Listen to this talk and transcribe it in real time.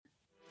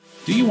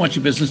Do you want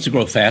your business to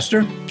grow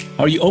faster?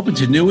 Are you open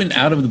to new and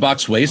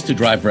out-of-the-box ways to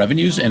drive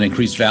revenues and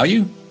increase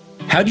value?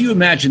 How do you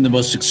imagine the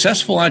most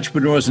successful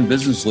entrepreneurs and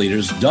business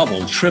leaders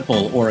double,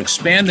 triple, or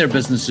expand their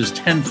businesses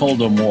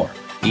tenfold or more?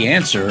 The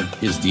answer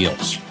is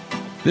deals.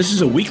 This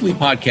is a weekly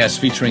podcast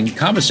featuring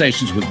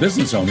conversations with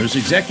business owners,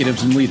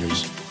 executives, and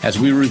leaders as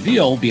we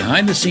reveal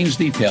behind-the-scenes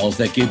details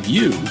that give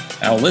you,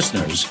 our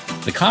listeners,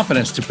 the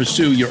confidence to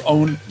pursue your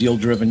own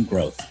deal-driven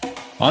growth.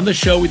 On the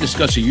show, we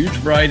discuss a huge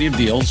variety of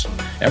deals,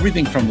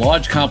 everything from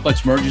large,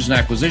 complex mergers and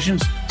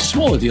acquisitions to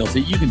smaller deals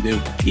that you can do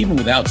even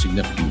without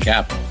significant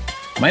capital.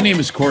 My name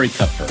is Corey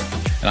Kupfer,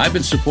 and I've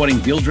been supporting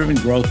deal-driven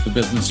growth for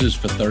businesses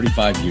for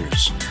 35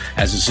 years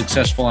as a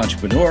successful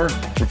entrepreneur,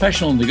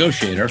 professional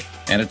negotiator,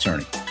 and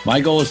attorney. My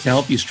goal is to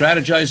help you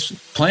strategize,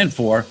 plan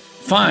for,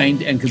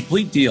 find, and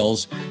complete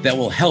deals that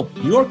will help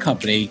your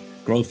company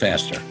grow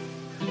faster.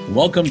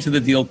 Welcome to the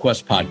Deal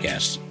Quest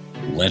podcast.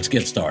 Let's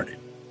get started.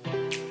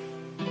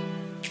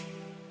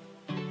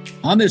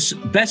 On this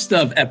best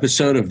of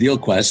episode of Deal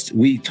Quest,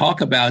 we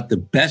talk about the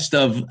best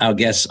of our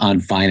guests on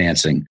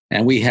financing.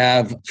 And we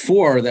have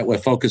 4 that we're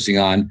focusing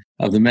on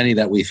of the many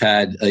that we've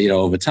had,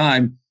 over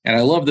time. And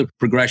I love the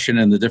progression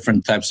and the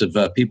different types of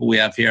people we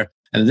have here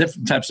and the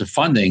different types of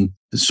funding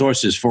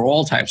sources for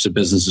all types of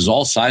businesses,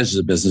 all sizes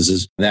of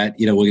businesses that,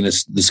 we're going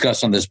to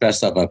discuss on this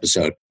best of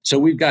episode. So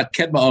we've got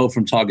Kedma O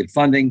from Target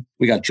Funding.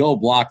 We got Joel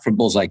Block from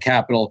Bullseye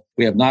Capital.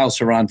 We have Niall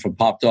Saran from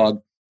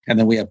PopDog. And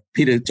then we have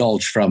Peter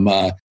Dolge from,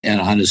 and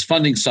on his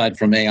funding side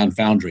from Aon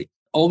Foundry.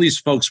 All these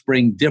folks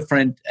bring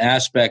different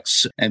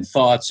aspects and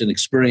thoughts and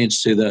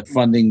experience to the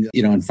funding,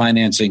 and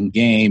financing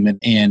game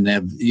and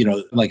have,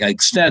 like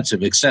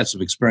extensive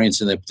experience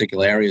in their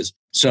particular areas.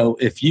 So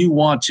if you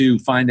want to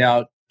find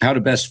out how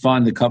to best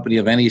fund a company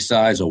of any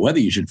size or whether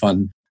you should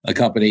fund a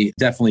company,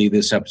 definitely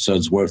this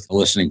episode's worth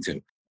listening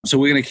to. So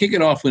we're going to kick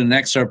it off with an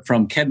excerpt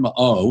from Kedma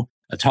O,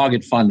 a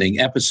Target Funding,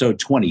 episode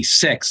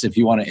 26, if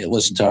you want to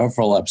listen to her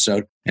full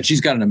episode. And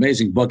she's got an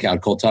amazing book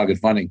out called Target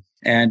Funding.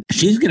 And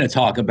she's going to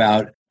talk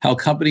about how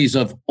companies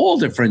of all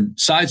different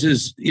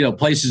sizes,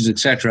 places, et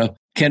cetera,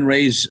 can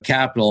raise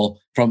capital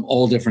from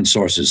all different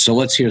sources. So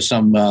let's hear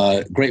some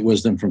great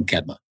wisdom from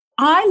Kedma.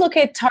 I look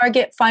at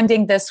Target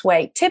Funding this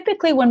way.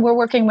 Typically, when we're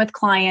working with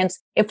clients,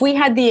 if we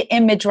had the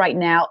image right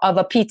now of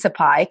a pizza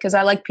pie, because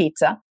I like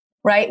pizza,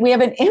 right? We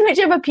have an image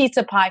of a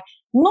pizza pie.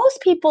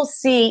 Most people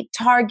see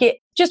Target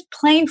just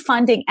plain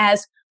funding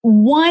as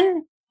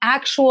one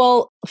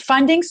actual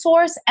funding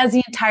source as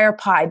the entire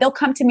pie. They'll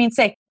come to me and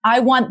say, I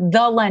want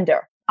the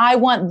lender. I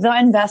want the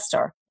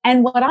investor.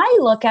 And what I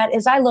look at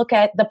is I look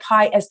at the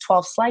pie as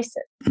 12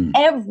 slices.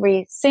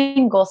 Every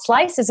single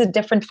slice is a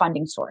different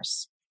funding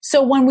source.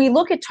 So when we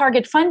look at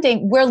Target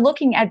Funding, we're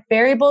looking at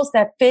variables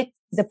that fit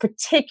the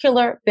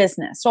particular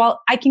business. So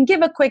I can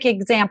give a quick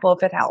example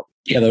if it helps.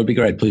 Yeah, that would be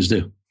great. Please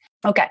do.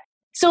 Okay.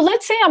 So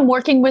let's say I'm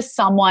working with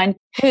someone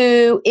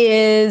who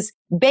is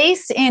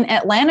based in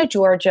Atlanta,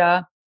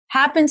 Georgia,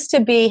 happens to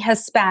be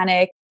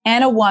Hispanic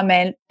and a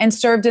woman and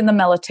served in the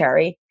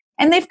military.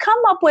 And they've come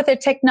up with a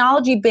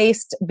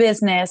technology-based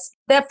business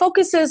that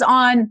focuses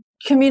on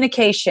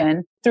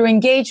communication through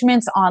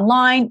engagements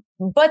online,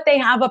 but they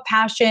have a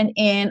passion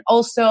in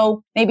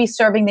also maybe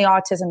serving the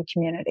autism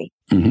community.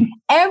 Mm-hmm.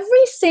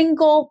 Every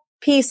single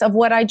piece of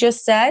what I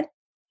just said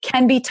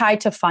can be tied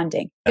to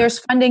funding. There's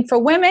funding for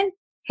women,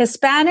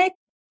 Hispanic,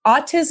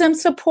 autism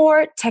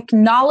support,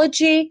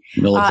 technology,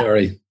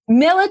 military,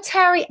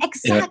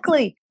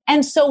 exactly. Yep.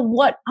 And so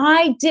what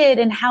I did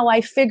and how I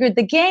figured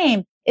the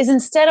game is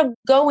instead of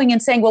going and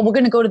saying, well, we're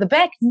going to go to the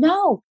bank.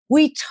 No,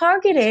 we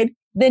targeted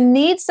the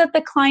needs that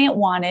the client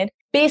wanted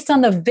based on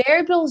the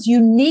variables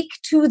unique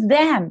to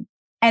them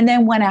and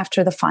then went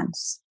after the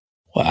funds.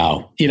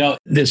 Wow.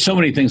 There's so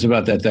many things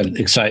about that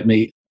excite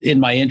me. In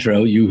my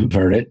intro, you've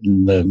heard it,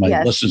 and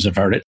my listeners have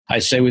heard it. I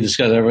say we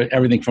discuss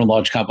everything from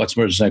large, complex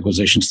mergers and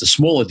acquisitions to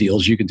smaller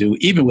deals you can do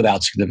even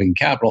without significant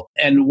capital.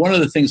 And one of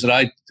the things that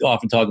I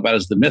often talk about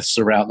is the myths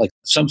around, like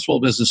some small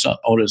business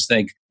entrepreneurs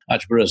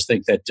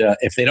think that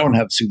if they don't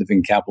have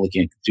significant capital, they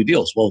can't do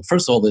deals. Well,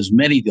 first of all, there's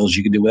many deals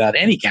you can do without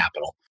any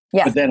capital.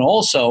 Yes. But then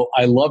also,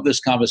 I love this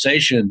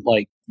conversation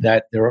like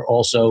that. There are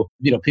also,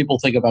 people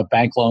think about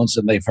bank loans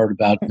and they've heard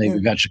about maybe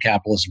venture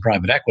capitalists and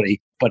private equity.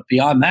 But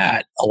beyond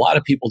that, a lot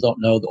of people don't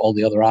know all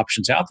the other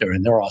options out there.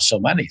 And there are so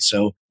many.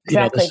 So,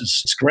 exactly.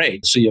 It's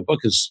great. So your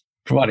book is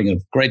providing a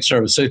great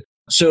service.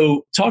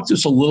 So talk to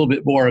us a little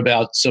bit more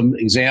about some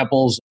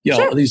examples,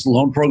 Sure. These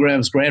loan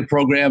programs, grant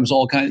programs,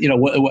 all kinds,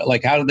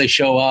 like how do they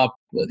show up?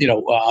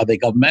 Are they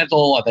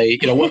governmental? Are they,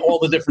 all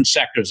the different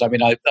sectors? I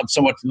mean, I'm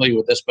somewhat familiar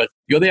with this, but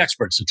you're the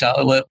expert. So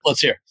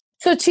let's hear.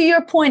 So to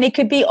your point, it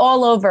could be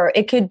all over.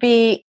 It could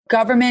be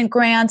government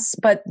grants,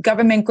 but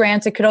government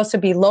grants, it could also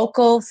be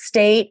local,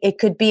 state. It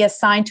could be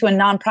assigned to a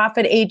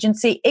nonprofit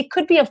agency. It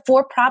could be a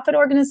for-profit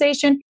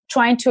organization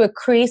trying to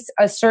increase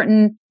a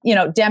certain,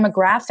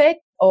 demographic,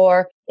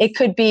 or it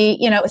could be,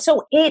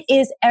 so it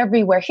is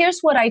everywhere. Here's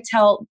what I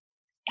tell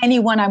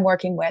anyone I'm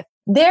working with.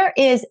 There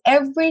is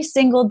every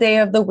single day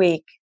of the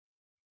week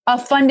a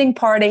funding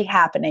party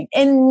happening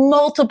in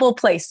multiple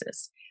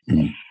places.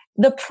 Mm-hmm.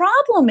 The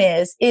problem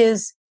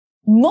is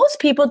most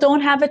people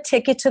don't have a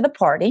ticket to the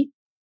party,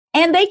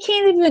 and they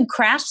can't even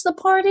crash the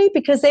party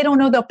because they don't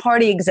know the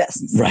party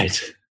exists. Right.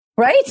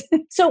 Right?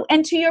 So,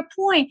 and to your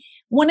point,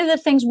 one of the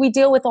things we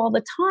deal with all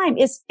the time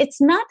is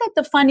it's not that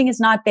the funding is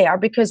not there,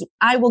 because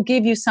I will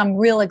give you some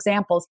real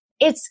examples.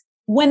 It's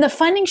when the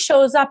funding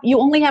shows up, you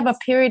only have a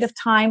period of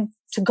time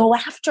to go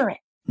after it.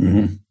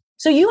 Mm-hmm.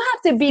 So you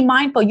have to be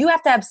mindful. You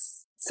have to have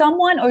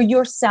someone or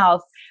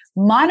yourself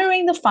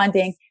monitoring the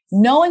funding,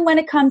 knowing when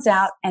it comes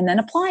out, and then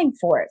applying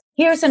for it.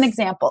 Here's an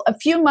example. A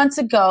few months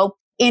ago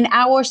in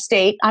our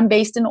state, I'm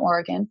based in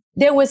Oregon,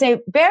 there was a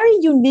very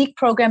unique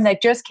program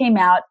that just came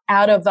out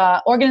of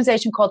an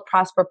organization called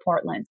Prosper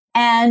Portland.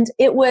 And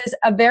it was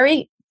a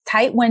very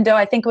tight window.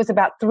 I think it was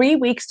about 3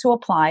 weeks to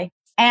apply.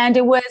 And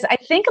it was, I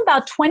think,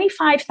 about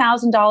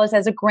 $25,000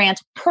 as a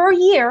grant per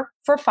year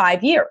for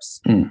 5 years.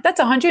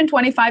 That's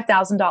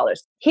 $125,000.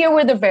 Here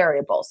were the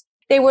variables.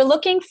 They were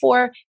looking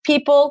for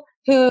people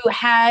who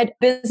had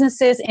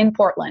businesses in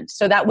Portland.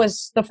 So that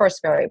was the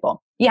first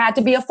variable. You had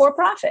to be a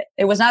for-profit.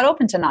 It was not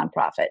open to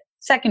nonprofit.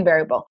 Second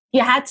variable.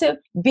 You had to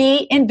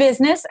be in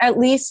business at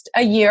least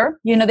a year.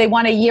 They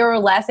want a year or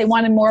less. They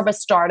wanted more of a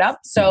startup.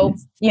 So,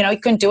 you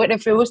couldn't do it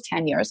if it was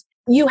 10 years.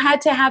 You had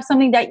to have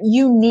something that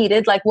you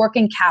needed, like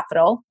working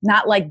capital,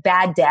 not like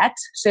bad debt.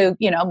 So,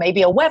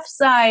 maybe a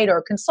website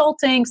or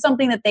consulting,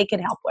 something that they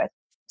could help with.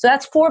 So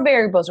that's 4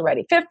 variables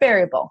already. Fifth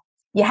variable,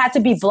 you had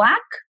to be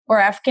Black or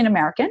African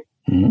American.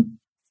 Mm-hmm.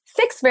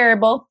 Sixth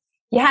variable,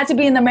 you had to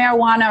be in the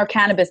marijuana or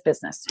cannabis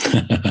business.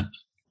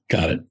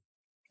 Got it.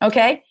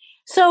 Okay.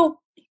 So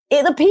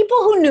the people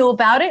who knew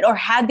about it or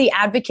had the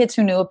advocates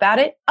who knew about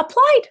it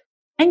applied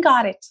and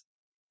got it.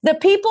 The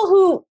people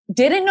who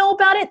didn't know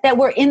about it, that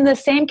were in the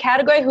same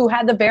category, who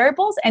had the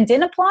variables and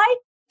didn't apply,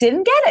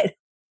 didn't get it.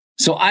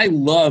 So I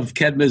love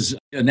Kedma's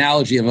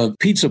analogy of a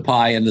pizza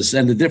pie and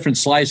the different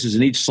slices,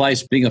 and each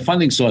slice being a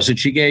funding source. And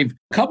she gave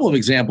a couple of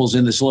examples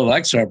in this little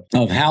excerpt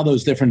of how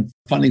those different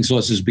funding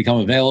sources become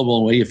available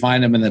and where you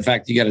find them, and the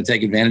fact you got to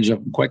take advantage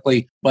of them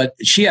quickly. But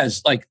she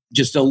has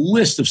just a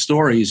list of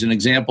stories and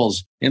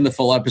examples in the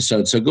full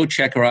episode. So go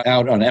check her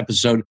out on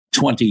episode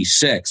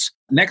 26.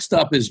 Next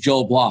up is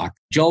Joel Block.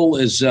 Joel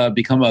has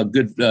become a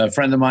good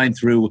friend of mine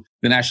through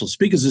the National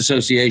Speakers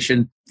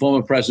Association,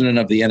 former president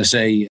of the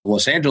NSA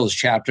Los Angeles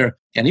chapter.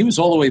 And he was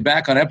all the way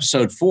back on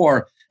episode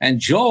 4. And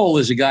Joel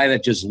is a guy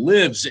that just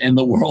lives in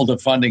the world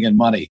of funding and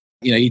money.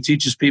 He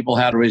teaches people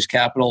how to raise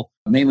capital,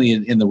 mainly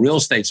in the real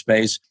estate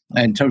space,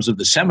 in terms of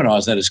the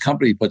seminars that his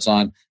company puts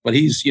on. But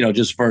he's,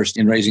 just versed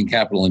in raising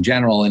capital in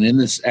general. And in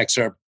this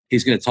excerpt,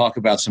 he's going to talk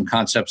about some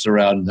concepts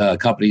around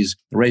companies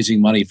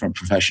raising money from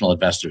professional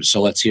investors. So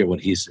let's hear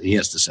what he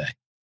has to say.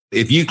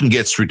 If you can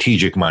get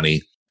strategic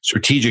money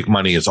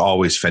is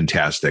always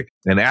fantastic.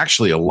 And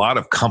actually, a lot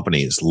of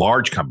companies,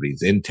 large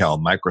companies,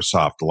 Intel,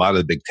 Microsoft, a lot of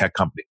the big tech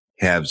companies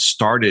have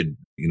started,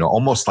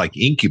 almost like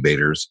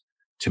incubators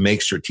to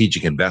make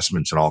strategic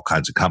investments in all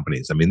kinds of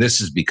companies. I mean, this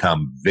has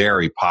become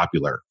very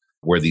popular,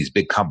 where these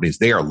big companies,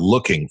 they are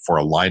looking for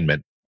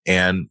alignment.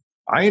 And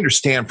I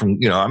understand from,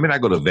 I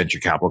go to venture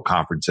capital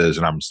conferences,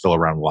 and I'm still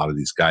around a lot of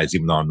these guys,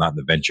 even though I'm not in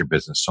the venture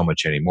business so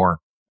much anymore.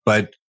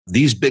 But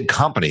these big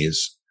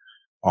companies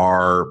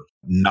are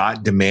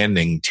not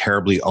demanding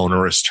terribly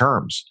onerous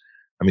terms.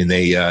 I mean,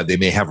 they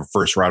may have a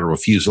first right of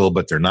refusal,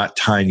 but they're not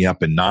tying you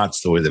up in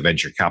knots the way the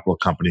venture capital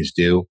companies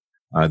do.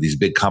 These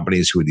big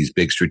companies who are these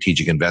big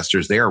strategic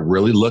investors, they are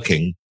really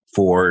looking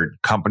for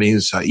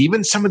companies,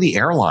 even some of the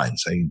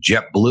airlines.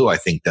 JetBlue, I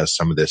think, does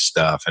some of this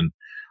stuff. And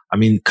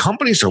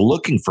companies are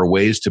looking for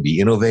ways to be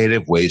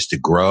innovative, ways to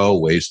grow,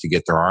 ways to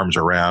get their arms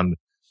around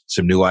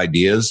some new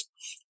ideas.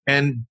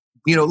 And,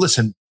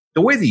 listen,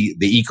 the way the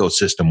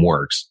ecosystem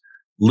works,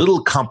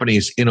 little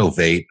companies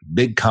innovate,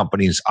 big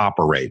companies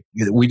operate.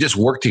 We just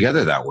work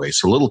together that way.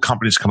 So little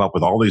companies come up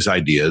with all these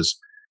ideas,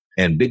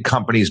 and big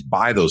companies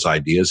buy those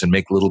ideas and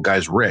make little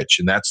guys rich.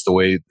 And that's the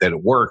way that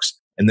it works.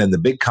 And then the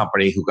big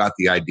company who got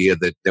the idea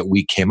that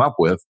we came up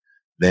with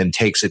then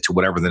takes it to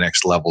whatever the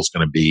next level is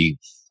going to be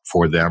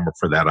for them or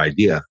for that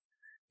idea.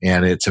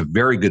 And it's a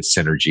very good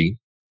synergy.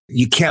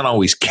 You can't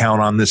always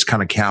count on this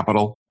kind of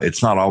capital.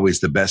 It's not always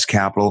the best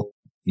capital.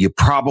 You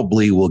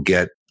probably will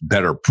get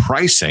better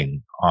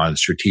pricing on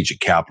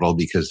strategic capital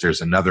because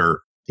there's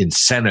another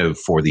incentive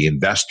for the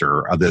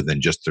investor other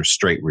than just their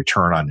straight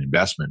return on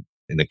investment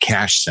in a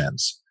cash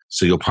sense.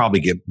 So you'll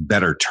probably get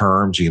better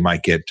terms, or you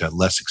might get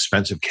less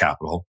expensive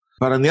capital.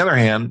 But on the other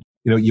hand,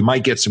 you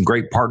might get some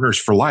great partners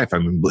for life.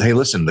 Hey,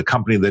 listen, the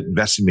company that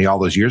invested in me all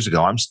those years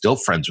ago, I'm still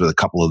friends with a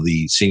couple of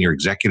the senior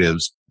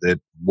executives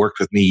that worked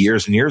with me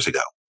years and years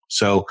ago.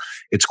 So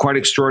it's quite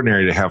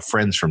extraordinary to have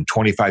friends from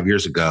 25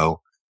 years ago,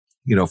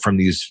 from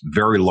these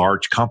very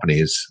large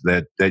companies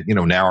that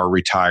now are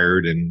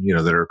retired and,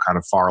 that are kind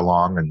of far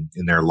along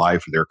in their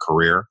life or their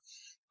career.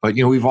 But,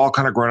 we've all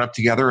kind of grown up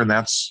together, and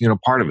that's,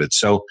 part of it.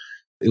 So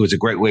it was a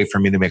great way for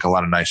me to make a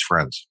lot of nice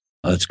friends.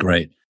 Oh, that's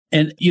great.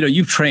 And,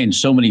 you've trained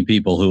so many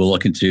people who are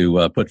looking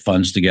to put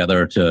funds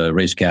together to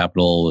raise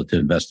capital, to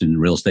invest in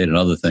real estate and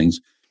other things.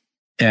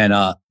 And,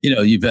 so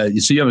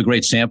you have a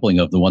great sampling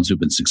of the ones who've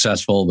been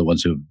successful, the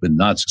ones who've been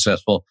not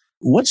successful.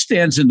 What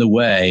stands in the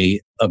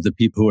way of the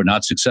people who are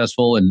not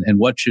successful, and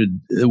what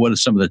are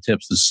some of the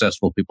tips the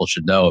successful people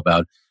should know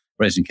about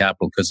raising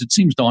capital? Because it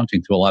seems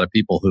daunting to a lot of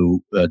people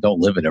who don't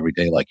live it every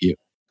day like you.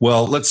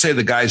 Well, let's say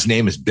the guy's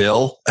name is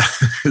Bill,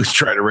 who's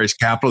trying to raise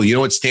capital. You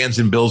know what stands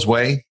in Bill's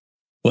way?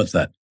 What's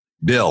that?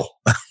 Bill.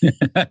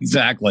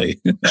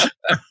 Exactly.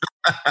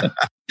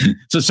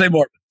 So say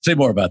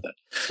more about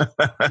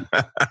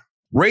that.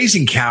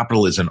 Raising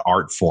capital is an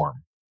art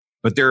form,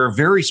 but there are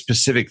very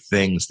specific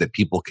things that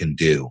people can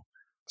do.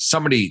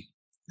 Somebody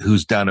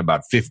who's done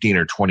about 15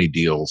 or 20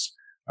 deals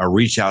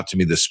reached out to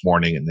me this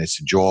morning and they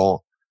said,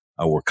 Joel,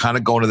 we're kind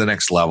of going to the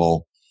next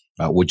level.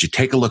 Would you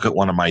take a look at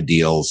one of my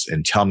deals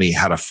and tell me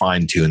how to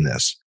fine tune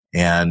this?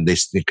 And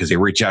because they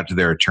reach out to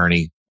their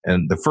attorney.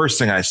 And the first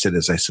thing I said,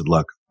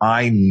 look,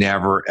 I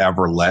never,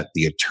 ever let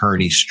the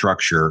attorney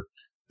structure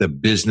the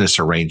business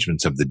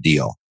arrangements of the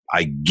deal.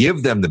 I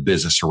give them the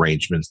business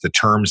arrangements, the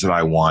terms that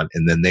I want,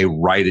 and then they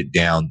write it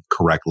down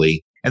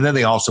correctly. And then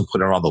they also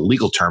put in all the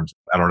legal terms.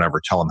 I don't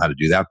ever tell them how to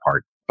do that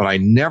part, but I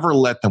never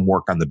let them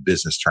work on the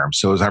business terms.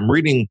 So as I'm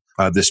reading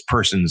this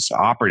person's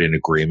operating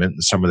agreement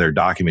and some of their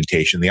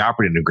documentation, the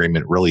operating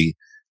agreement really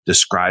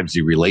describes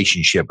the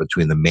relationship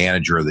between the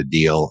manager of the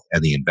deal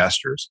and the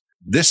investors.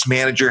 This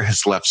manager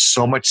has left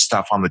so much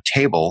stuff on the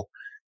table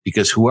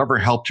because whoever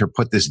helped her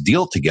put this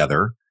deal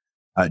together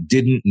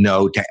didn't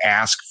know to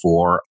ask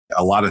for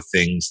a lot of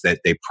things that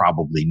they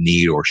probably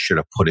need or should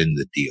have put in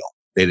the deal.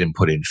 They didn't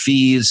put in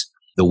fees.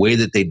 The way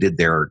that they did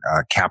their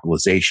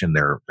capitalization,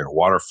 their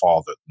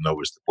waterfall, the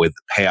way the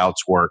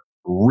payouts work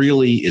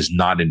really is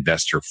not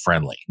investor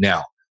friendly.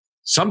 Now,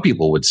 some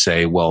people would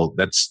say, well,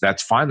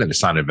 that's fine that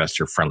it's not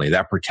investor friendly.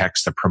 That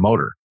protects the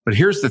promoter. But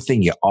here's the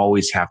thing you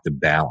always have to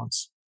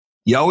balance.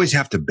 You always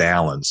have to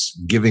balance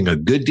giving a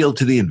good deal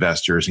to the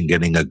investors and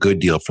getting a good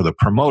deal for the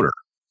promoter,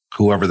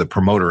 whoever the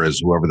promoter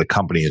is, whoever the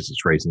company is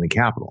that's raising the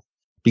capital.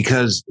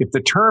 Because if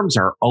the terms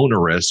are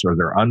onerous or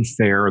they're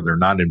unfair or they're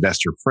not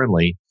investor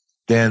friendly,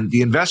 then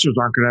the investors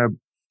aren't going to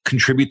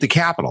contribute the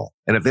capital.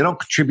 And if they don't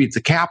contribute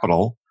the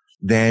capital,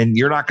 then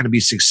you're not going to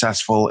be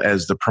successful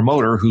as the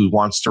promoter who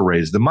wants to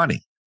raise the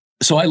money.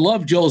 So I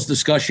love Joel's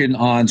discussion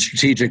on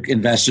strategic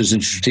investors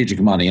and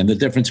strategic money and the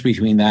difference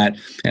between that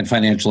and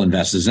financial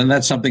investors. And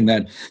that's something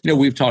that,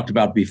 we've talked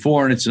about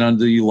before, and it's an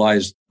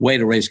underutilized way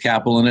to raise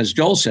capital. And as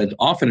Joel said,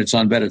 often it's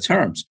on better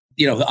terms.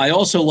 I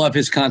also love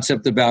his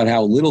concept about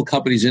how little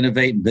companies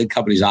innovate and big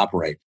companies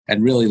operate,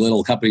 and really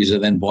little companies are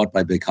then bought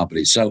by big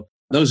companies. So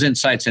those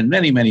insights and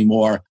many, many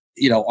more,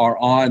 are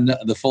on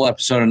the full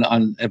episode and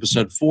on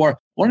episode 4.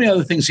 One of the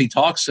other things he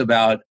talks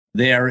about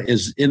there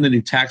is in the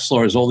new tax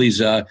law is all these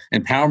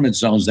empowerment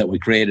zones that we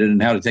created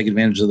and how to take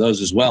advantage of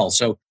those as well.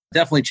 So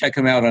definitely check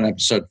him out on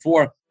episode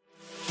 4.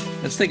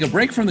 Let's take a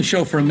break from the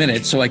show for a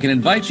minute so I can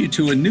invite you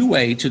to a new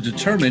way to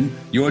determine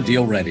your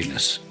deal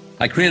readiness.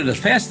 I created a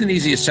fast and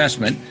easy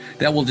assessment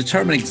that will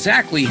determine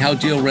exactly how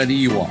deal ready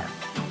you are.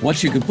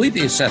 Once you complete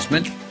the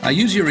assessment, I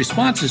use your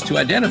responses to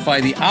identify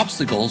the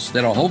obstacles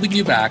that are holding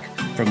you back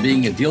from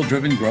being a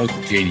deal-driven growth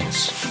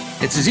genius.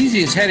 It's as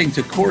easy as heading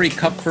to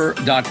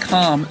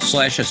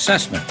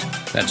CoreyKupfer.com/assessment.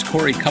 That's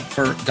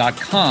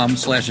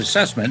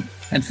CoreyKupfer.com/assessment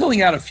and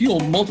filling out a few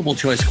multiple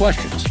choice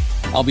questions.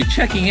 I'll be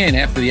checking in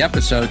after the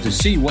episode to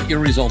see what your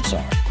results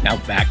are. Now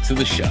back to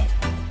the show.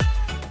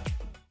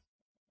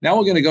 Now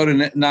we're going to go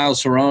to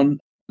Niles Cerrone.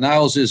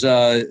 Niles is,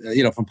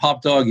 from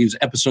Pop Dog. He was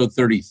episode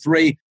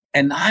 33.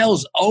 And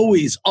Niles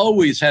always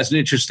has an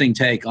interesting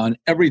take on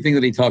everything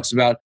that he talks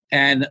about.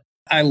 And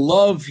I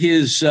love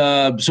his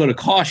sort of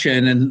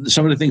caution and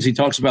some of the things he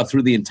talks about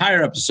through the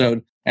entire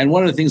episode. And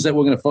one of the things that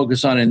we're going to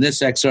focus on in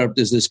this excerpt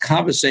is this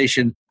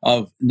conversation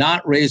of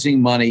not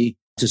raising money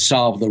to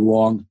solve the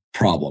wrong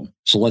problem.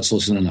 So let's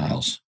listen to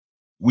Niles.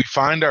 We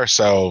find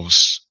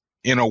ourselves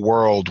in a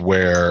world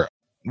where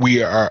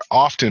we are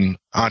often,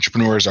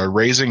 entrepreneurs are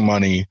raising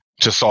money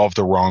to solve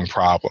the wrong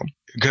problem.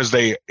 Because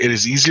it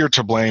is easier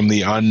to blame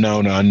the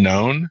unknown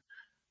unknown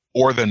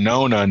or the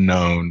known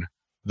unknown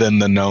than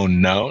the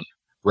known known,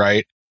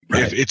 right?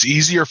 If it's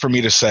easier for me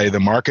to say the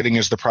marketing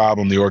is the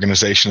problem, the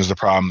organization is the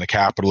problem, the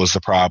capital is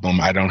the problem,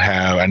 I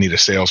need a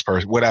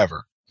salesperson,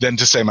 whatever, than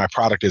to say my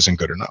product isn't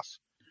good enough.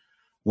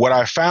 What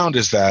I found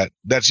is that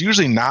that's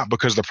usually not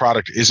because the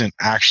product isn't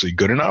actually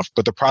good enough,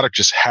 but the product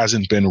just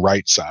hasn't been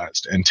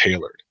right-sized and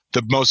tailored.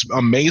 The most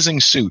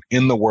amazing suit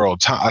in the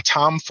world, a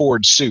Tom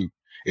Ford suit,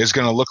 is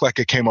going to look like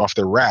it came off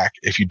the rack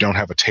if you don't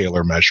have a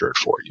tailor measure it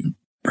for you.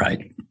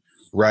 Right.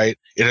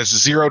 It has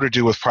zero to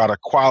do with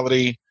product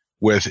quality,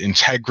 with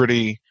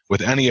integrity,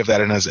 with any of that.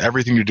 It has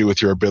everything to do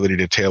with your ability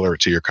to tailor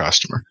it to your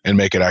customer and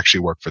make it actually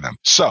work for them.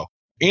 So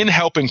in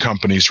helping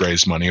companies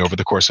raise money over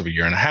the course of a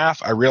year and a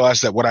half, I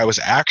realized that what I was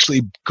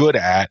actually good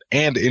at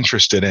and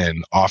interested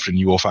in, often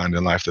you will find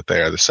in life that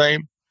they are the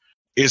same,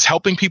 is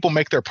helping people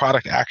make their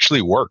product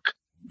actually work.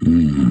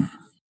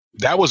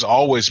 That was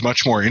always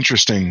much more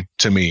interesting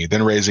to me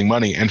than raising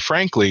money. And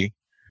frankly,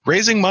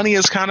 raising money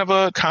is kind of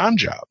a con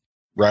job,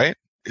 right?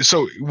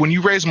 So when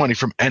you raise money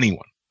from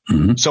anyone,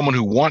 someone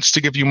who wants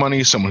to give you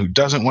money, someone who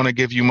doesn't want to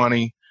give you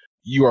money.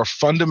 You are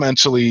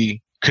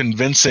fundamentally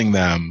convincing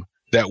them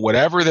that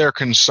whatever their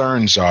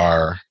concerns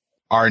are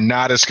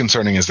not as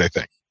concerning as they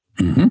think.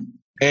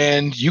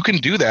 And you can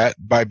do that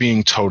by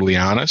being totally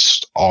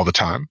honest all the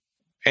time,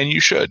 and you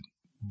should.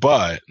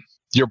 But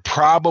you're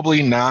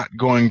probably not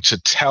going to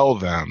tell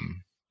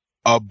them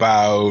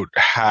about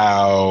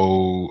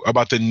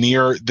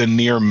the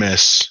near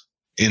miss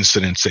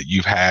incidents that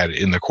you've had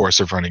in the course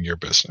of running your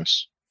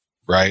business,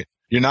 right?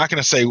 You're not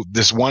going to say,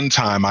 this one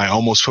time I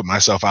almost put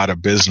myself out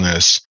of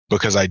business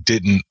because I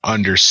didn't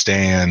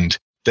understand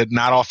that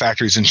not all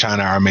factories in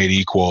China are made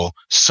equal.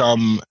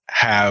 Some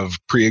have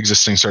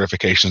pre-existing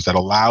certifications that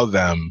allow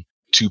them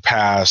to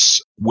pass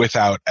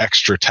without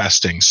extra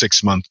testing,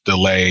 6-month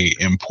delay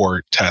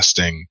import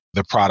testing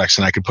the products,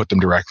 and I could put them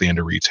directly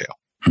into retail,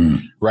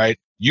 right?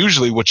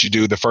 Usually what you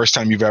do the first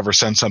time you've ever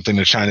sent something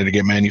to China to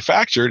get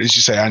manufactured is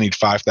you say, I need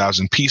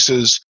 5,000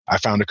 pieces. I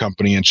found a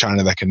company in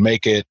China that can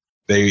make it.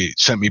 They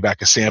sent me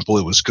back a sample.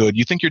 It was good.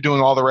 You think you're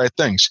doing all the right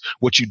things.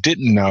 What you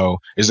didn't know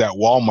is that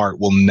Walmart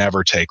will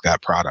never take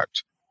that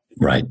product.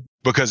 Right.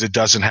 Because it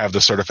doesn't have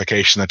the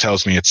certification that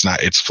tells me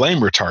it's flame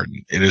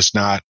retardant. It is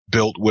not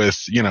built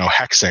with,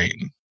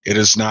 hexane. It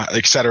is not,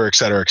 et cetera, et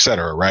cetera, et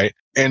cetera. Right.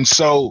 And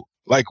so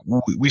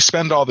we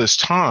spend all this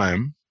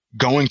time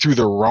going through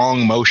the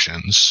wrong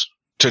motions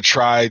to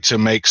try to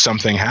make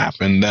something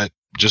happen that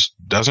just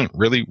doesn't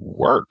really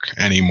work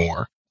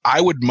anymore. I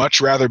would much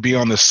rather be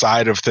on the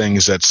side of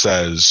things that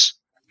says,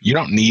 you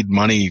don't need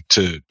money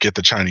to get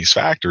the Chinese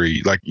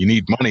factory. You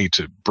need money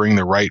to bring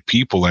the right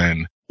people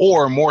in.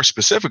 Or more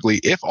specifically,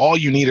 if all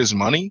you need is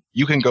money,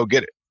 you can go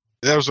get it.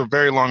 That was a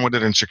very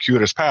long-winded and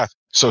circuitous path.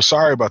 So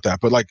sorry about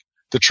that. But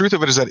the truth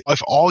of it is that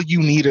if all you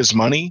need is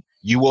money,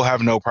 you will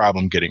have no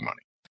problem getting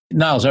money.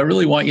 Niles, I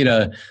really want you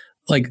to,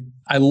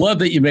 I love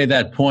that you made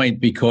that point,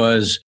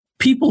 because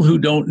people who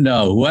don't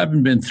know, who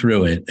haven't been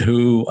through it,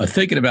 who are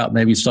thinking about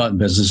maybe starting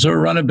business or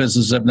running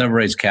business, have never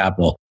raised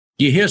capital.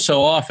 You hear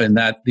so often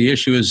that the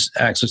issue is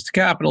access to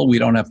capital. We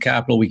don't have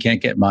capital. We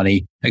can't get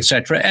money, et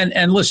cetera.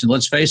 And listen,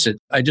 let's face it.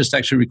 I just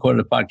actually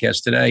recorded a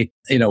podcast today,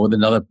 with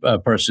another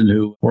person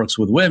who works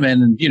with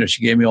women. And,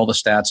 she gave me all the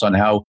stats on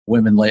how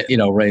women,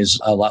 raise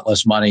a lot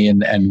less money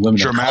and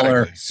women of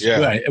color,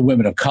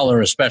 women of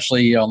color,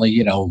 especially only,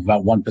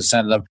 about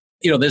 1% of them.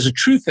 There's a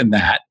truth in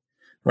that.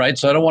 Right.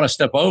 So I don't want to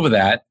step over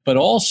that. But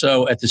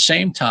also at the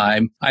same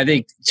time, I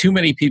think too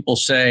many people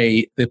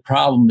say the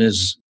problem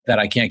is that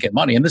I can't get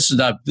money. And this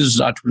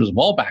is entrepreneurs of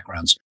all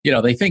backgrounds.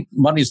 They think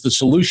money's the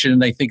solution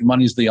and they think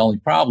money's the only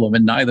problem.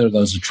 And neither of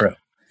those are true.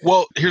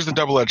 Well, here's the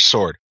double-edged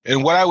sword.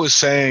 And what I was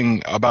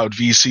saying about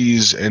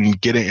VCs and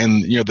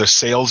the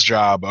sales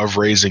job of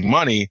raising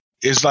money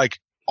is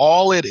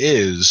all it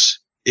is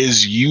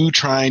you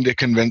trying to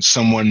convince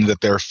someone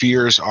that their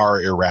fears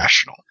are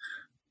irrational.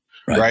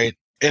 Right?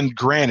 And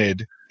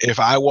granted, if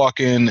I walk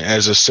in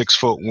as a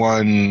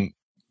 6'1",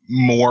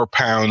 more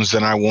pounds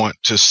than I want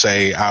to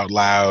say out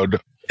loud,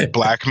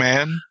 black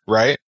man,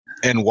 right?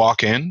 And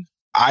walk in,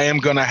 I am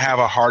going to have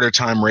a harder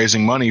time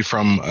raising money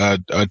from a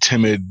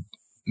timid,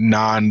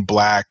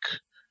 non-black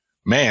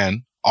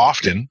man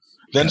often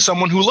than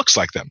someone who looks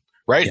like them,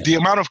 right? Yeah. The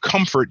amount of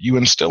comfort you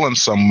instill in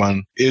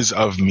someone is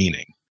of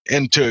meaning.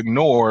 And to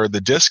ignore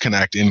the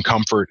disconnect in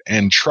comfort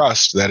and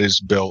trust that is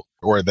built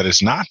or that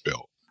is not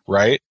built,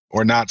 right?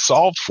 Or not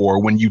solved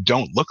for when you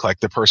don't look like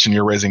the person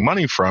you're raising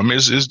money from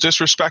is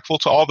disrespectful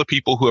to all the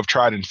people who have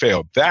tried and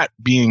failed. That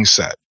being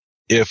said,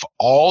 if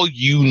all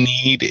you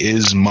need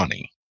is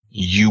money,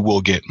 you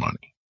will get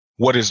money.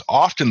 What is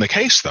often the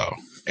case, though,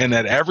 and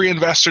that every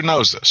investor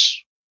knows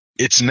this,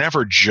 it's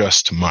never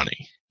just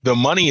money. The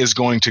money is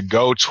going to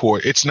go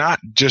toward, it's not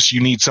just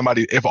you need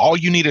somebody. If all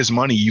you need is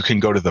money, you can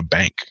go to the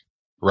bank,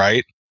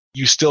 right?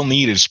 You still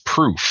need is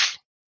proof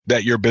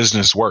that your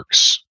business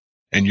works.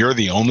 And you're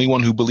the only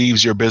one who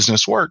believes your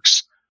business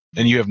works,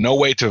 and you have no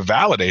way to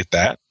validate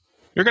that,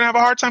 you're going to have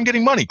a hard time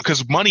getting money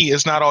because money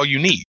is not all you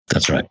need.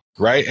 That's right.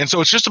 Right. And so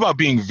it's just about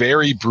being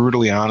very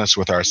brutally honest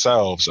with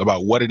ourselves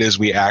about what it is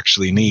we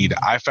actually need.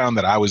 I found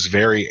that I was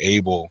very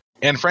able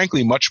and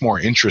frankly, much more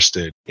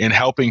interested in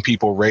helping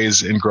people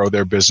raise and grow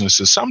their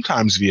businesses,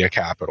 sometimes via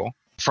capital,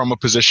 from a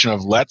position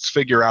of let's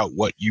figure out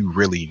what you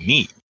really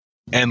need.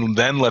 And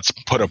then let's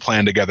put a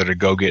plan together to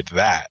go get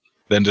that.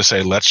 Than to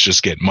say, let's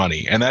just get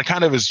money. And that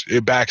kind of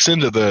it backs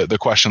into the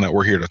question that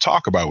we're here to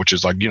talk about, which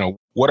is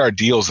what are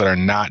deals that are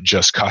not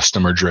just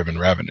customer driven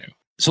revenue?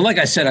 So like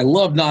I said, I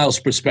love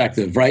Niles'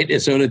 perspective,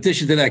 right? So in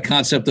addition to that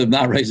concept of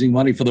not raising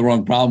money for the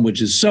wrong problem,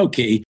 which is so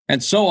key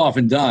and so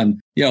often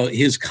done,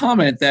 his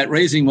comment that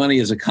raising money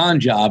is a con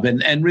job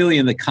and really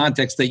in the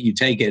context that you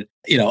take it,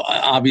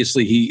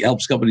 obviously he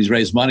helps companies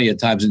raise money at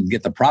times and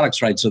get the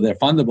products right so they're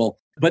fundable.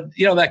 But,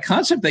 that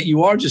concept that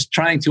you are just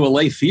trying to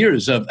allay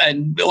fears of,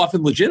 and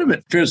often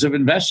legitimate fears of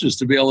investors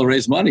to be able to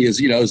raise money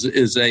is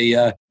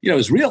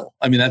real.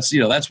 I mean,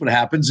 that's what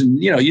happens.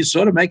 And, you're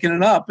sort of making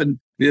it up and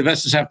the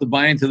investors have to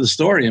buy into the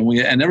story.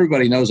 And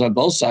everybody knows on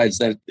both sides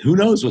that who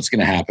knows what's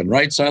going to happen,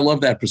 right? So I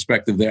love that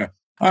perspective there.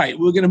 All right,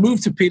 we're going to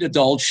move to Peter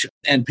Dolch.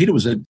 And Peter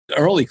was an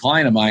early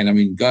client of mine. I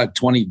mean, God,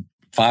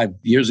 25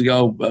 years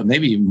ago,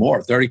 maybe even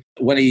more, 30,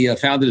 when he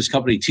founded his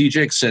company,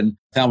 TJX and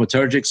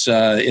Thaumaturgics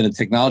in the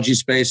technology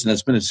space. And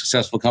that's been a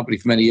successful company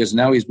for many years. And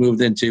now he's moved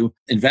into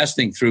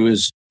investing through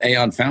his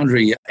Aon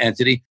Foundry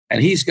entity.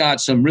 And he's got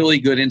some really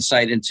good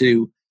insight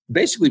into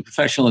basically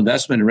professional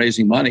investment and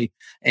raising money.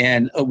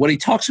 And what he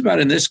talks about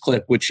in this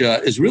clip, which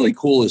is really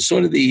cool, is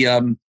sort of the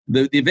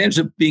advantage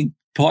of being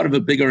part of a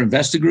bigger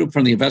investor group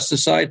from the investor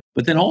side,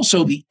 but then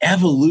also the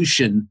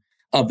evolution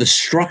of the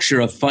structure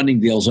of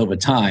funding deals over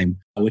time,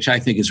 which I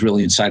think is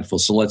really insightful.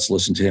 So let's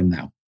listen to him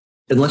now.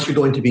 Unless you're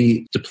going to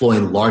be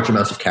deploying large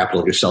amounts of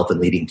capital yourself in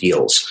leading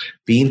deals,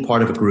 being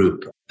part of a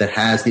group that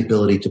has the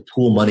ability to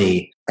pool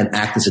money and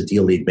act as a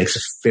deal lead makes a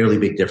fairly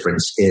big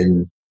difference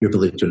in your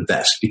ability to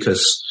invest.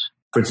 Because,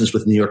 for instance,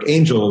 with New York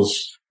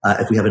Angels,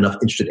 if we have enough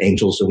interested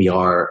angels and we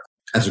are,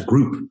 as a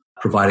group,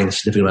 providing a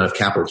significant amount of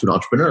capital to an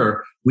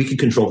entrepreneur, we can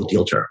control the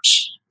deal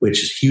terms,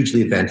 which is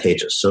hugely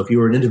advantageous. So if you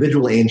were an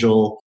individual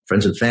angel,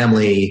 friends and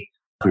family,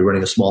 if you're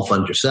running a small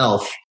fund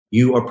yourself,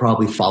 you are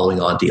probably following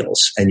on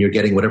deals and you're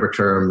getting whatever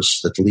terms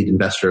that the lead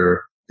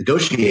investor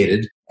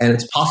negotiated. And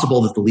it's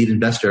possible that the lead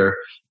investor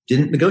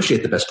didn't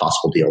negotiate the best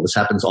possible deal. This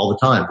happens all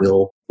the time.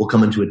 We'll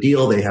come into a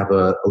deal. They have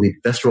a lead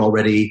investor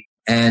already,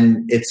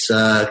 and it's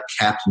a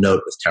capped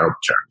note with terrible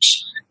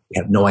terms.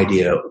 We have no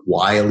idea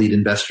why a lead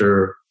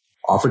investor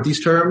offered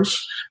these terms.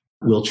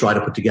 We'll try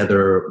to put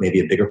together maybe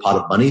a bigger pot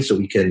of money so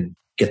we can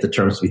get the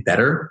terms to be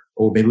better,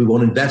 or maybe we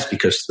won't invest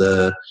because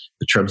the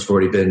terms have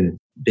already been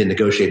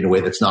negotiated in a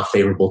way that's not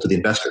favorable to the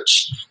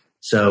investors.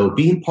 So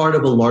being part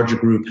of a larger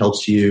group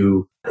helps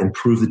you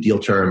improve the deal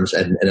terms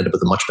and end up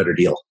with a much better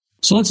deal.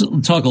 So let's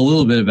talk a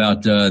little bit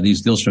about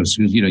these deal structures.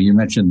 Because, you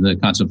mentioned the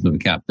concept of a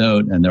capped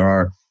note, and there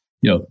are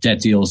debt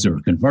deals, there are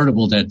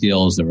convertible debt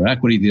deals, there are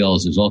equity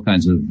deals. There's all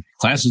kinds of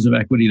classes of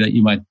equity that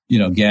you might,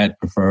 get,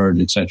 preferred,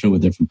 et cetera,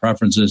 with different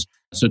preferences.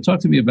 So talk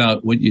to me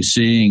about what you're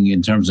seeing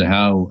in terms of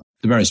how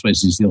the various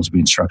ways these deals are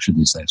being structured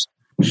these days.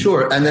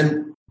 Sure. And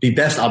then be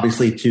best,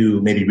 obviously,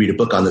 to maybe read a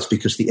book on this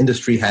because the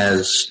industry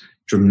has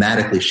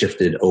dramatically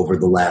shifted over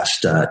the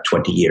last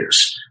 20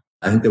 years.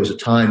 I think there was a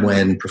time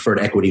when preferred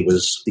equity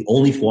was the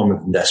only form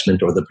of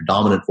investment or the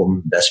predominant form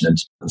of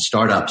investment in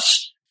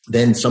startups.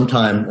 Then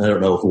sometime, I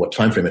don't know for what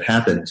time frame it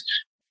happened,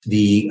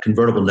 the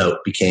convertible note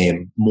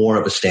became more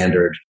of a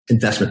standard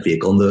investment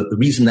vehicle. And the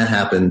reason that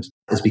happened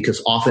is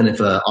because often if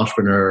an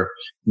entrepreneur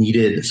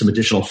needed some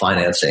additional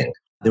financing,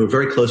 they were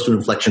very close to an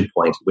inflection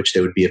point, which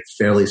there would be a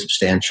fairly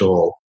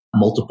substantial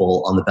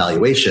multiple on the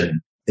valuation.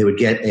 They would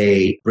get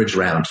a bridge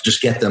round to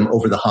just get them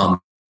over the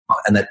hump.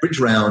 And that bridge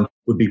round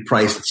would be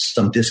priced at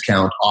some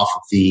discount off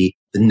of the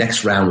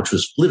next round, which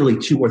was literally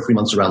 2 or 3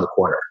 months around the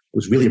corner. It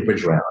was really a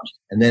bridge round.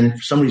 And then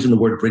for some reason, the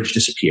word bridge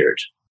disappeared.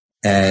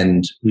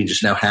 And we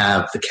just now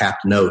have the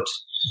capped note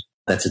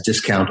that's a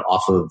discount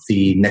off of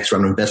the next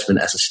round of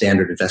investment as a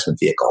standard investment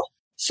vehicle.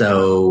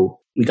 So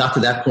we got to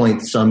that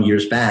point some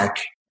years back.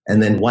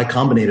 And then Y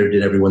Combinator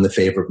did everyone the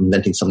favor of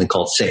inventing something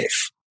called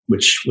SAFE,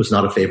 which was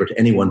not a favor to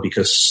anyone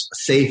because a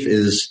SAFE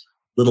is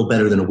little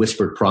better than a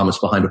whispered promise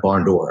behind a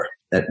barn door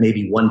that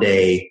maybe one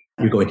day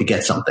you're going to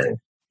get something.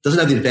 Doesn't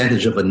have the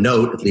advantage of a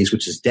note, at least,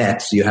 which is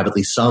debt. So you have at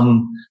least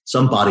some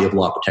body of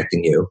law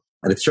protecting you.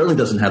 And it certainly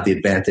doesn't have the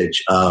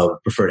advantage of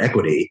preferred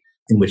equity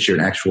in which you're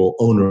an actual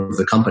owner of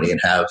the company and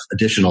have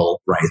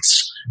additional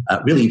rights.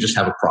 Really, you just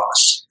have a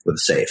promise with a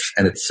SAFE.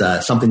 And it's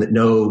something that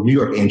no New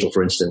York Angel,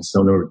 for instance,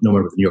 no member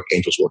of the New York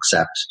Angels will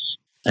accept.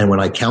 And when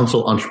I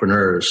counsel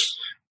entrepreneurs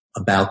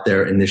about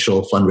their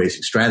initial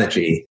fundraising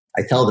strategy,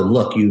 I tell them,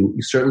 look, you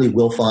certainly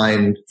will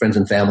find friends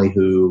and family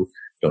who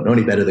don't know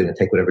any better. They're going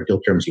to take whatever deal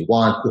terms you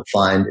want. You'll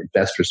find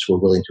investors who are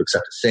willing to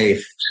accept a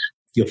SAFE.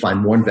 You'll find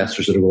more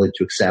investors that are willing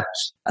to accept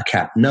a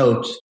capped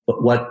note.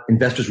 But what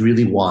investors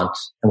really want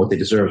and what they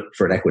deserve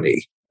for an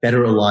equity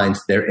better aligns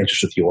their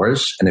interest with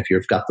yours. And if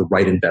you've got the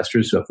right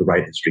investors who have the right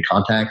industry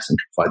contacts and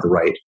provide the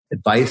right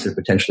advice and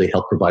potentially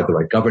help provide the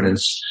right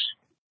governance,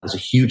 there's a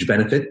huge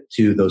benefit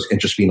to those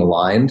interests being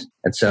aligned.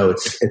 And so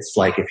it's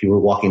like if you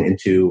were walking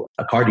into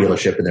a car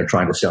dealership and they're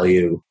trying to sell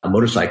you a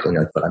motorcycle and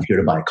you're like, but I'm here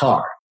to buy a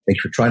car.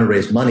 If you're trying to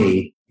raise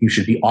money, you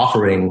should be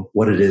offering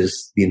what it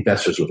is the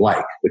investors would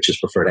like, which is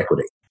preferred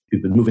equity.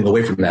 We've been moving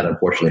away from that,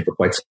 unfortunately, for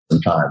quite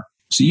some time.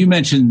 So you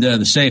mentioned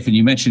the SAFE and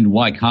you mentioned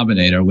Y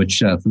Combinator, which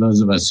for those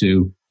of us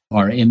who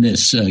are in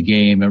this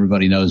game,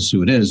 everybody knows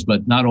who it is,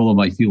 but not all of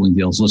my Fueling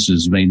Deals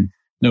listeners may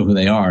know who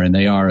they are, and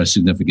they are a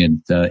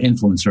significant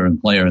influencer and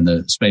player in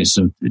the space.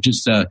 So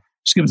just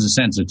give us a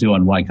sense or two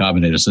on Y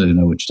Combinator so they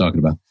know what you're talking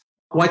about.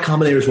 Y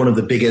Combinator is one of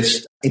the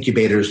biggest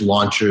incubators,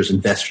 launchers,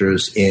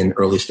 investors in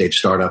early stage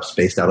startups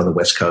based out on the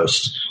West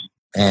Coast.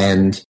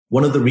 And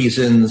one of the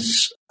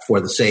reasons for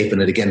the SAFE,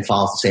 and it again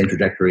follows the same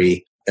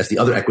trajectory as the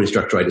other equity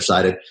structure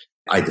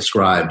I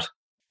described,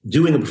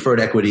 doing a preferred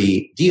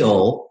equity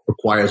deal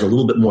requires a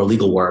little bit more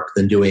legal work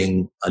than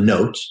doing a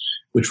note,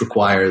 which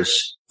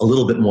requires a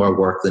little bit more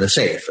work than a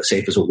SAFE. A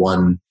SAFE is a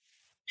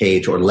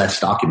 1-page or less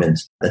document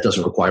that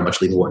doesn't require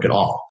much legal work at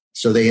all.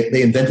 So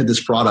they invented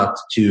this product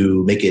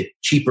to make it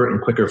cheaper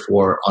and quicker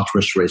for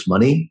entrepreneurs to raise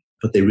money,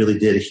 but they really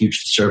did a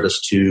huge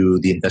disservice to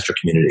the investor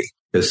community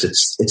because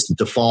it's the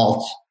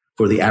default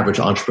for the average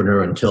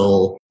entrepreneur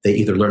until they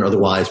either learn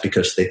otherwise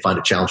because they find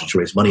it challenging to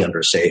raise money under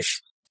a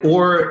safe,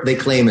 or they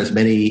claim, as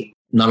many,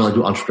 not only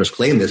do entrepreneurs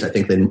claim this, I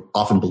think they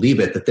often believe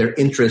it, that their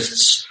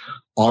interests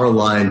are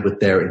aligned with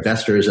their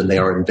investors and they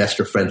are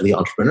investor-friendly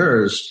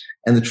entrepreneurs.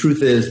 And the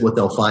truth is, what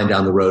they'll find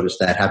down the road is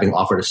that having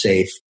offered a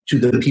safe to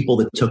the people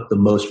that took the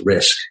most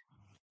risk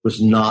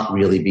was not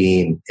really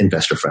being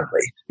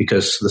investor-friendly,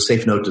 because the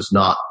safe note does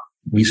not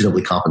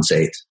reasonably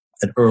compensate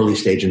an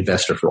early-stage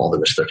investor for all the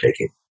risk they're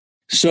taking.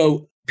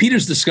 So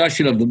Peter's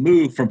discussion of the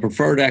move from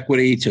preferred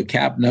equity to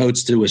cap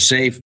notes to a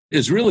safe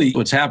is really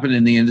what's happened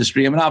in the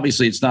industry. I mean,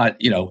 obviously it's not,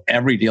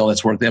 every deal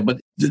that's worked there, but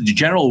the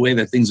general way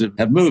that things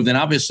have moved. And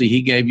obviously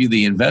he gave you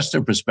the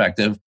investor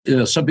perspective.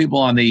 Some people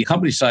on the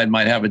company side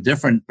might have a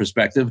different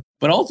perspective,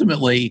 but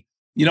ultimately,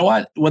 you know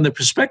what? When the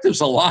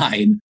perspectives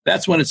align,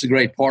 that's when it's a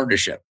great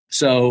partnership.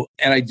 So,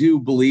 and I do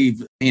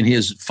believe in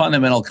his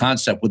fundamental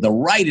concept with the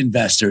right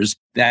investors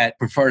that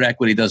preferred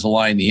equity does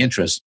align the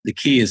interest. The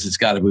key is it's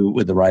got to be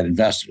with the right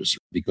investors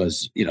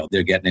because,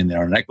 they're getting in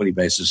there on an equity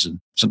basis and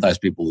sometimes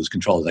people lose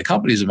control of their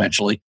companies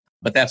eventually,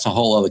 but that's a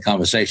whole other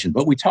conversation.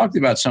 But we talked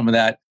about some of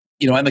that,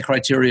 and the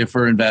criteria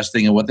for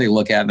investing and what they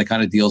look at and the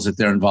kind of deals that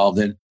they're involved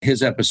in.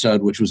 His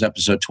episode, which was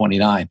episode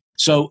 29.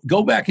 So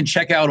go back and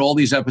check out all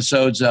these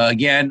episodes.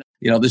 Again,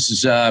 this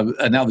is now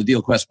the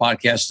DealQuest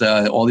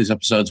podcast. All these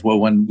episodes were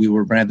when we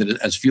were branded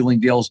as Fueling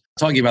Deals,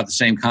 talking about the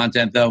same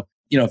content, though.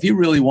 If you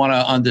really want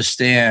to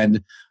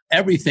understand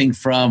everything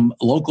from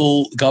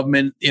local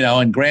government,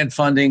 and grant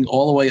funding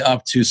all the way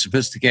up to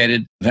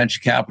sophisticated venture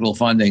capital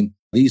funding,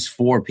 these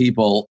four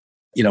people,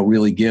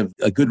 really give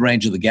a good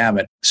range of the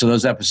gamut. So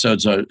those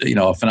episodes are,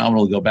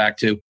 phenomenal to go back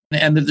to.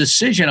 And the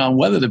decision on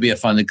whether to be a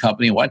funded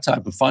company and what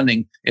type of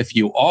funding, if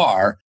you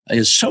are,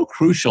 is so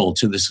crucial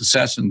to the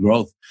success and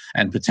growth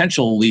and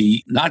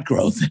potentially not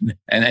growth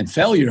and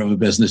failure of a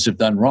business if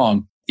done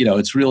wrong.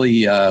 It's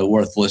really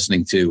worth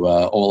listening to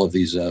all of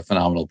these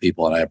phenomenal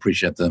people. And I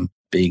appreciate them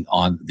being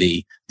on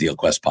the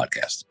DealQuest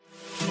podcast.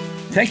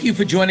 Thank you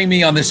for joining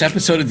me on this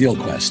episode of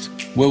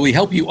DealQuest, where we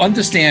help you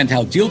understand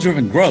how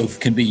deal-driven growth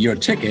can be your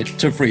ticket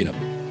to freedom.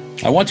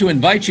 I want to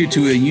invite you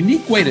to a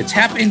unique way to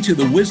tap into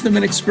the wisdom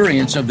and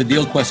experience of the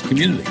DealQuest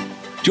community.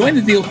 Join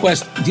the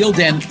DealQuest Deal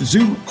Den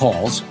Zoom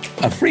calls,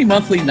 a free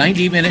monthly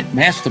 90-minute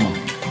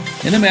mastermind.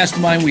 In the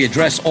mastermind, we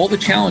address all the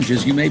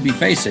challenges you may be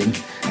facing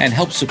and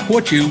help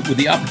support you with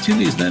the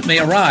opportunities that may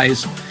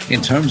arise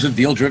in terms of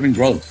deal-driven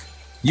growth.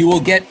 You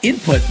will get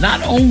input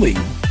not only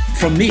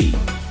from me,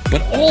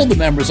 but all the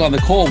members on the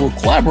call will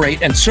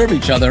collaborate and serve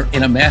each other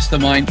in a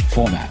mastermind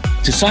format.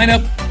 To sign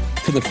up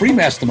for the free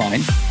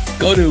mastermind,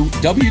 go to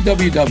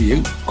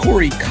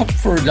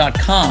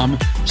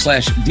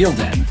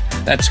www.corykupfer.com/dealden.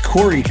 That's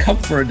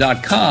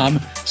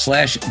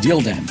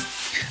corykupfer.com/dealden.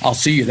 I'll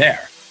see you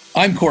there.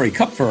 I'm Corey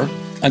Kupfer.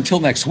 Until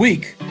next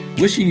week,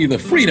 wishing you the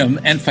freedom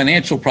and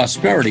financial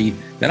prosperity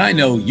that I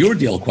know your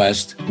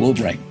DealQuest will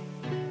bring.